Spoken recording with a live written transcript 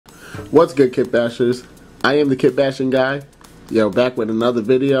What's good, Kit Bashers? I am the Kit Bashing guy. Yo, back with another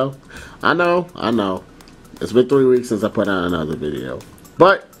video. I know. It's been 3 weeks since I put out another video.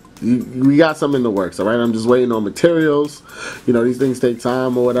 But we got some in the works, alright? I'm just waiting on materials. You know, these things take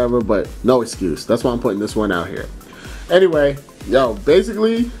time or whatever, but no excuse. That's why I'm putting this one out here. Anyway, yo,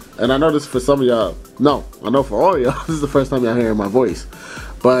 basically, and I know this for some of y'all. No, I know for all y'all, this is the first time y'all hearing my voice.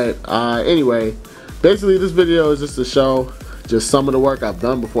 But anyway, basically this video is just to show just some of the work I've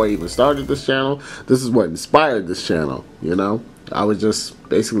done before I even started this channel. This is what inspired this channel, you know. I was just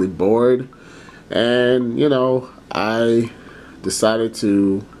basically bored, and you know, I decided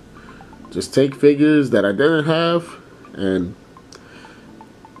to just take figures that I didn't have and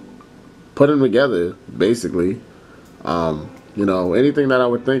put them together, basically. You know, anything that I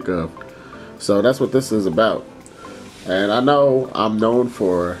would think of. So that's what this is about. And I know I'm known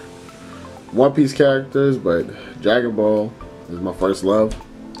for One Piece characters, but Dragon Ball is my first love.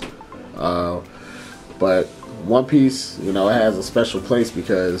 But One Piece, you know, it has a special place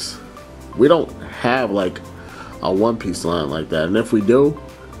because we don't have like a One Piece line like that. And if we do,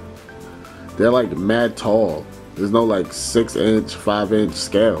 they're like mad tall. There's no like 6-inch, 5-inch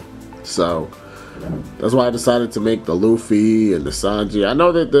scale. So that's why I decided to make the Luffy and the Sanji. I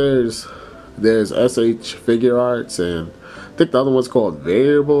know that there's SH Figure Arts, and I think the other one's called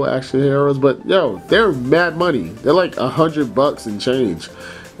Variable Action Heroes, but yo, they're mad money. They're like $100 and change,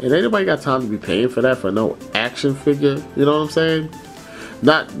 and ain't nobody got time to be paying for that for no action figure. You know what I'm saying?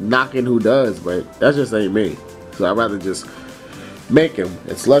 Not knocking who does, but that just ain't me. So I'd rather just make them.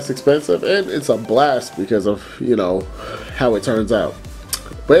 It's less expensive and it's a blast because of, you know, how it turns out.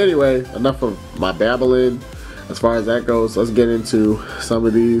 But anyway, enough of my babbling as far as that goes. Let's get into some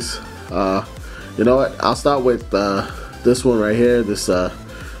of these. You know what? I'll start with this one right here, this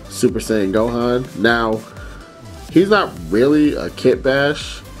Super Saiyan Gohan. Now, he's not really a kit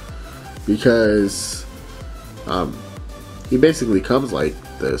bash because he basically comes like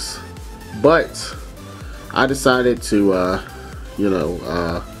this. But I decided to, you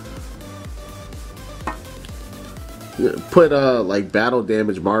know, put like battle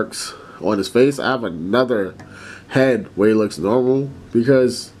damage marks on his face. I have another head where he looks normal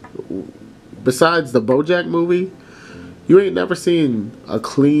because besides the BoJack movie, you ain't never seen a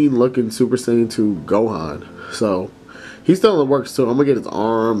clean looking Super Saiyan 2 Gohan. So he's still in the works too. I'm gonna get his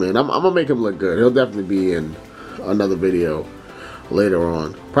arm and I'm gonna make him look good. He'll definitely be in another video later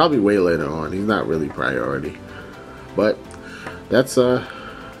on, probably way later on. He's not really priority, but that's it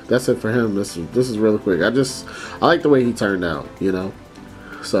for him. This is really quick. I like the way he turned out, you know.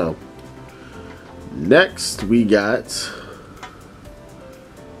 So next we got,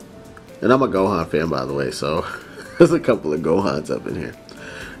 and I'm a Gohan fan, by the way, so there's a couple of Gohans up in here.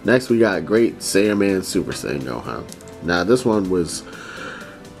 Next we got Great Saiyaman Super Saiyan Gohan. Now this one was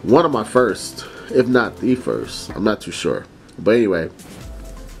one of my first, if not the first. I'm not too sure, but anyway,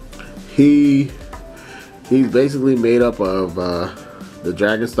 he's basically made up of the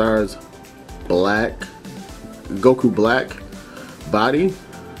Dragon Star's black, Goku black body.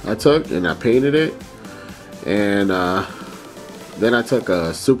 I took and I painted it, and then I took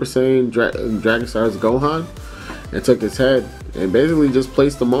a Super Saiyan Dragon Star's Gohan and took his head and basically just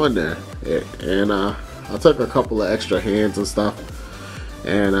placed them on there. And I took a couple of extra hands and stuff,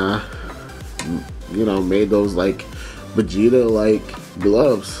 and you know, made those like Vegeta like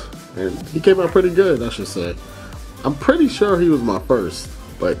gloves, and he came out pretty good, I should say. I'm pretty sure he was my first,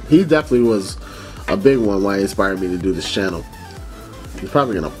 but he definitely was a big one why he inspired me to do this channel. He's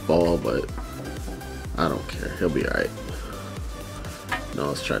probably gonna fall, but I don't care. He'll be alright. No,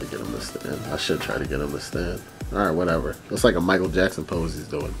 let's try to get him to stand. I should try to get him to stand. Alright, whatever. Looks like a Michael Jackson pose he's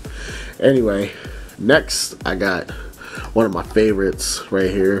doing. Anyway, next I got one of my favorites right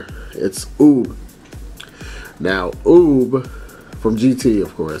here. It's Oob. Now, Oob from GT,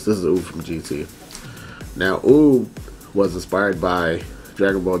 of course. This is Oob from GT. Now, Oob was inspired by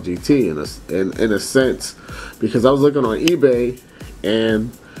Dragon Ball GT in a sense, because I was looking on eBay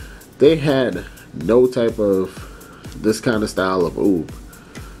and they had no type of this kind of style of Oob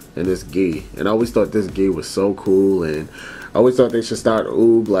and this gi, and I always thought this gi was so cool, and I always thought they should start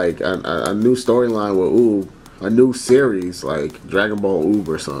Oob like a new storyline with Oob, a new series like Dragon Ball Oob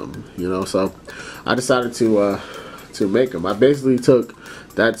or something, you know. So I decided to make them. I basically took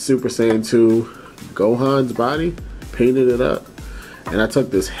that Super Saiyan 2 Gohan's body, painted it up, and I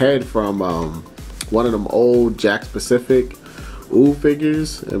took this head from one of them old Jakks Pacific Oob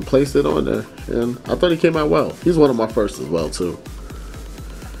figures and placed it on there, and I thought he came out well. He's one of my first as well too.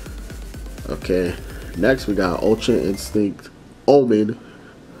 Okay, next we got Ultra Instinct Omen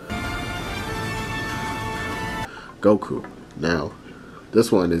Goku. Now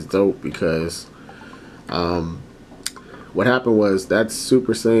this one is dope because what happened was that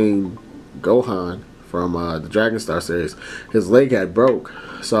Super Saiyan Gohan from the Dragon Star series, his leg had broke.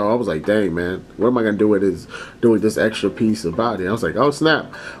 So I was like, dang, man, what am I gonna do with this extra piece of body? I was like, oh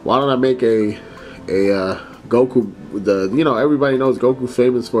snap, why don't I make a Goku, everybody knows Goku's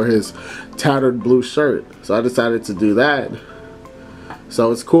famous for his tattered blue shirt. So I decided to do that.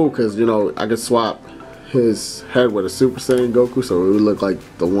 So it's cool because, I could swap his head with a Super Saiyan Goku, so it would look like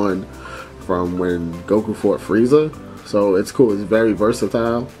the one from when Goku fought Frieza. So it's cool. It's very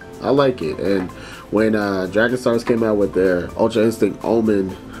versatile. I like it. And when Dragon Stars came out with their Ultra Instinct Omen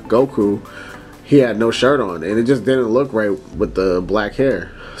Goku, he had no shirt on, and it just didn't look right with the black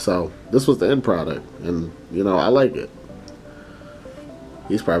hair. So this was the end product, and I like it.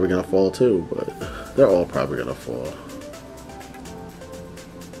 He's probably gonna fall too, but they're all probably gonna fall.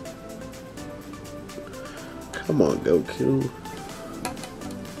 Come on, Goku.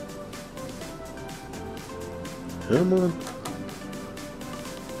 Come on.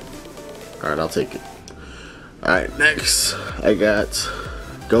 Alright, I'll take it. Alright, next I got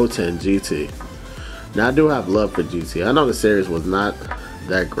Goten GT. Now I do have love for GT. I know the series was not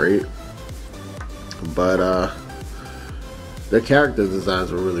that great, but the character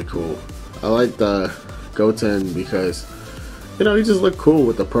designs were really cool. I liked Goten because he just looked cool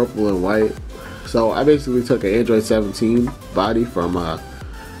with the purple and white. So I basically took an Android 17 body from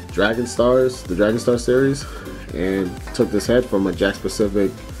Dragon Stars, the Dragon Star series, and took this head from a Jakks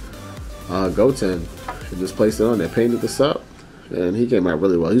Pacific Goten and just placed it on there, painted this up, and he came out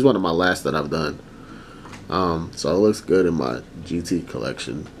really well. He's one of my last that I've done. So it looks good in my GT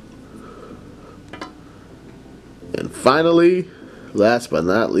collection. And finally, last but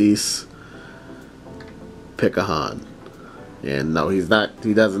not least, Pickahan. And no, he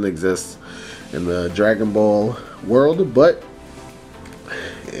doesn't exist in the Dragon Ball world, but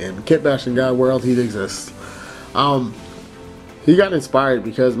in Kit Bashing God world, he exists. He got inspired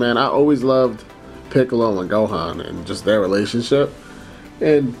because, man, I always loved Piccolo and Gohan and just their relationship.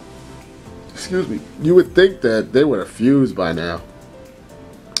 And, excuse me, you would think that they would have fused by now.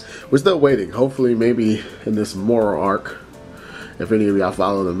 We're still waiting. Hopefully, maybe in this Moro arc, if any of y'all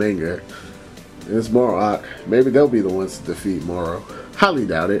follow the manga, in this Moro arc, maybe they'll be the ones to defeat Moro. Highly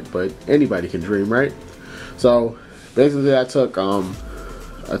doubt it, but anybody can dream, right? So basically, I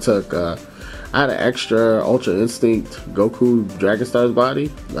had an extra Ultra Instinct Goku Dragon Stars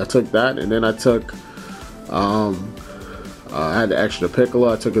body. I took that, and then I took I had the extra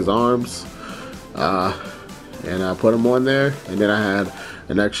Piccolo. I took his arms, and I put him on there, and then I had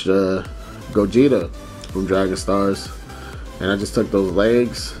an extra Gogeta from Dragon Stars, and I just took those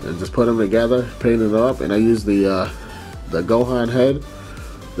legs and just put them together, painted it up, and I used the Gohan head,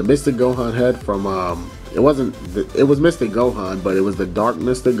 the Mystic Gohan head from it was Mystic Gohan, but it was the Dark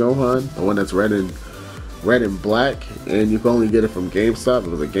Mystic Gohan, the one that's red and black, and you can only get it from GameStop. It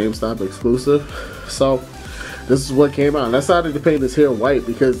was a GameStop exclusive. So this is what came out, and I decided to paint this hair white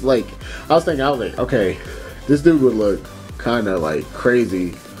because, like, I was thinking, okay, this dude would look kind of like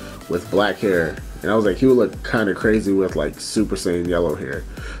crazy with black hair, and I was like, he would look kind of crazy with like Super Saiyan yellow hair.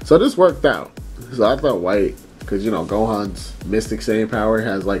 So this worked out. So I thought white, because Gohan's Mystic Saiyan power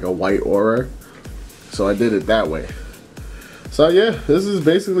has like a white aura, so I did it that way. So yeah, this is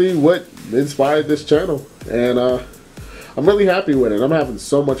basically what inspired this channel, and I'm really happy with it. I'm having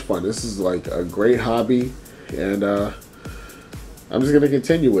so much fun. This is like a great hobby, and I'm just gonna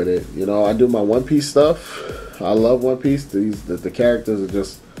continue with it. I do my One Piece stuff. I love One Piece. The characters are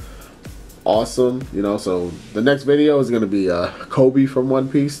just awesome. So the next video is gonna be Kobe from One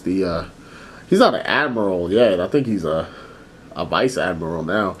Piece. He's not an admiral yet. I think he's a vice admiral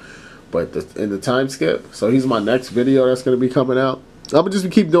now, but in the time skip. So he's my next video that's gonna be coming out. I'm gonna just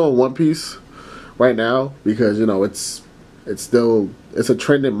keep doing One Piece right now because it's a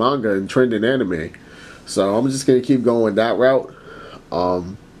trending manga and trending anime. So I'm just gonna keep going that route.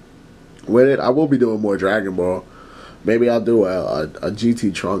 With it, I will be doing more Dragon Ball. Maybe I'll do a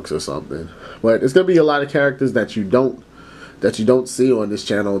GT Trunks or something. But it's gonna be a lot of characters that you don't see on this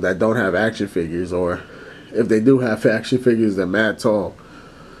channel that don't have action figures, or if they do have action figures, they're mad tall.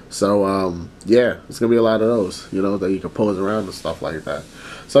 So yeah, it's gonna be a lot of those, that you can pose around and stuff like that.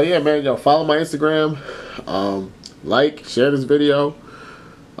 So yeah, man, follow my Instagram, like, share this video,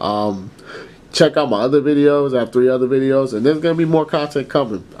 check out my other videos. I have 3 other videos, and there's gonna be more content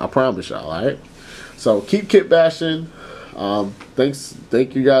coming, I promise y'all. Alright, so keep kit bashing.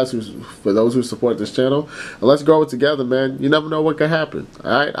 Thank you guys for those who support this channel, and let's grow it together, man. You never know what could happen.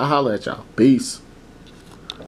 Alright, I'll holler at y'all. Peace.